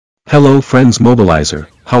Hello friends Mobilizzer,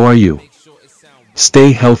 how are you?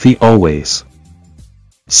 Stay healthy always.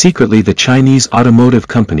 Secretly, the Chinese automotive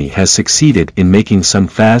company has succeeded in making some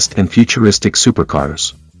fast and futuristic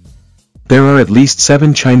supercars. There are at least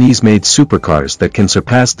 7 Chinese-made supercars that can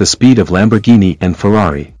surpass the speed of Lamborghini and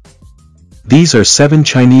Ferrari. These are 7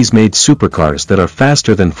 Chinese-made supercars that are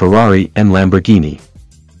faster than Ferrari and Lamborghini.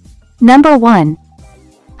 Number 1.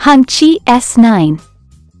 Hongqi S9.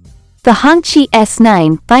 The Hongqi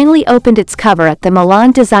S9 finally opened its cover at the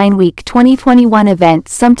Milan Design Week 2021 event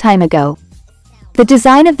some time ago. The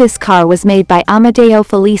design of this car was made by Amedeo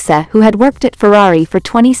Felisa, who had worked at Ferrari for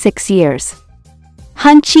 26 years.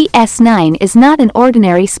 Hongqi S9 is not an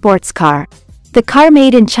ordinary sports car. The car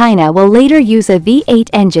made in China will later use a V8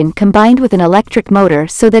 engine combined with an electric motor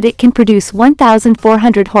so that it can produce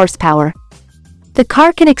 1,400 horsepower. The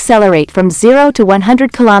car can accelerate from 0 to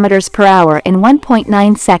 100 km per hour in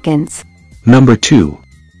 1.9 seconds. Number 2.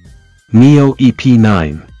 NIO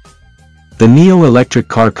EP9. The NIO electric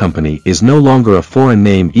car company is no longer a foreign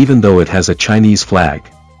name even though it has a Chinese flag.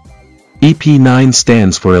 EP9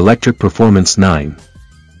 stands for Electric Performance 9.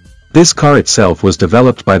 This car itself was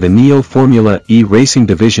developed by the NIO Formula E racing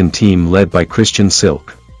division team led by Christian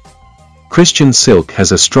Silk. Christian Silk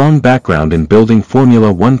has a strong background in building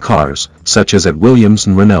Formula 1 cars, such as at Williams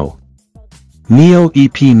and Renault. NIO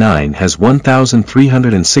EP9 has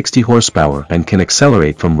 1,360 horsepower and can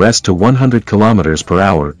accelerate from rest to 100 km per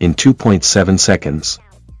hour in 2.7 seconds.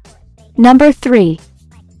 Number 3.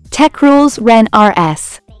 Techrules REN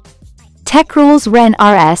RS. Techrules REN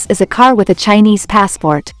RS is a car with a Chinese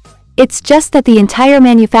passport. It's just that the entire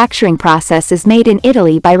manufacturing process is made in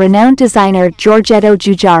Italy by renowned designer Giorgetto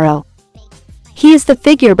Giugiaro. He is the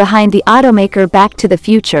figure behind the automaker Back to the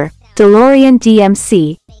Future, DeLorean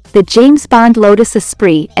DMC, the James Bond Lotus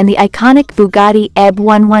Esprit and the iconic Bugatti EB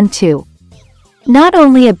 112. Not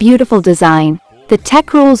only a beautiful design, the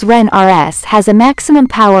Techrules REN RS has a maximum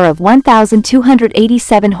power of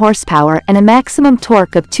 1,287 horsepower and a maximum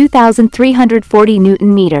torque of 2,340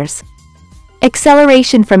 Nm.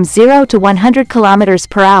 Acceleration from 0 to 100 km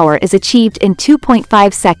per hour is achieved in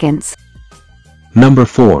 2.5 seconds. Number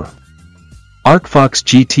 4. Arcfox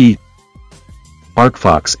GT.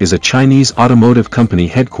 Arcfox is a Chinese automotive company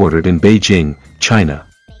headquartered in Beijing, China.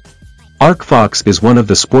 Arcfox is one of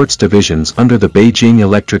the sports divisions under the Beijing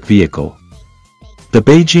electric vehicle. The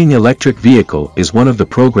Beijing electric vehicle is one of the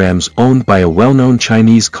programs owned by a well-known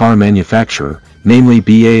Chinese car manufacturer, namely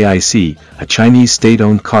BAIC, a Chinese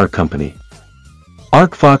state-owned car company.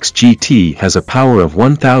 Arcfox GT has a power of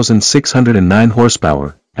 1,609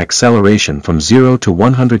 horsepower, acceleration from 0 to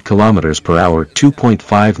 100 km per hour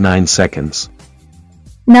 2.59 seconds.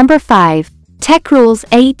 Number 5. Techrules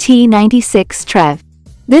AT96 TREV.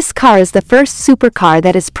 This car is the first supercar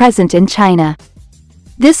that is present in China.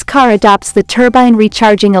 This car adopts the turbine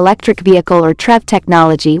recharging electric vehicle or TREV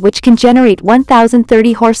technology, which can generate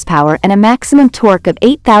 1,030 horsepower and a maximum torque of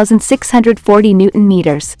 8,640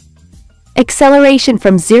 Nm. Acceleration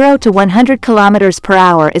from 0 to 100 km per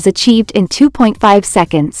hour is achieved in 2.5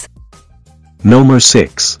 seconds. Number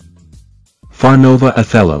 6. Farnova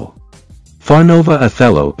Othello. Farnova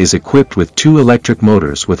Othello is equipped with 2 electric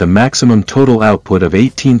motors with a maximum total output of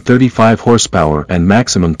 1,835 horsepower and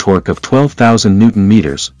maximum torque of 12,000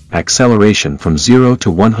 Nm. Acceleration from 0 to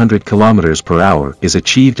 100 km per hour is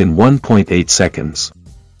achieved in 1.8 seconds.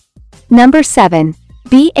 Number 7.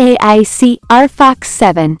 BAIC Arcfox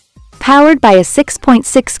 7. Powered by a 6.6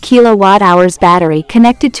 kWh battery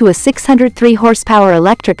connected to a 603 horsepower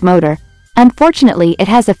electric motor, unfortunately it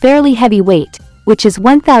has a fairly heavy weight, which is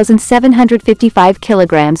 1,755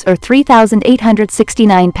 kilograms or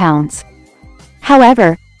 3,869 pounds.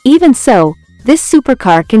 However, even so, this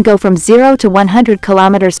supercar can go from 0 to 100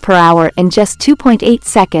 km per hour in just 2.8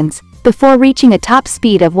 seconds, before reaching a top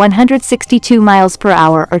speed of 162 miles per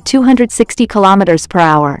hour or 260 km per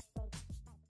hour.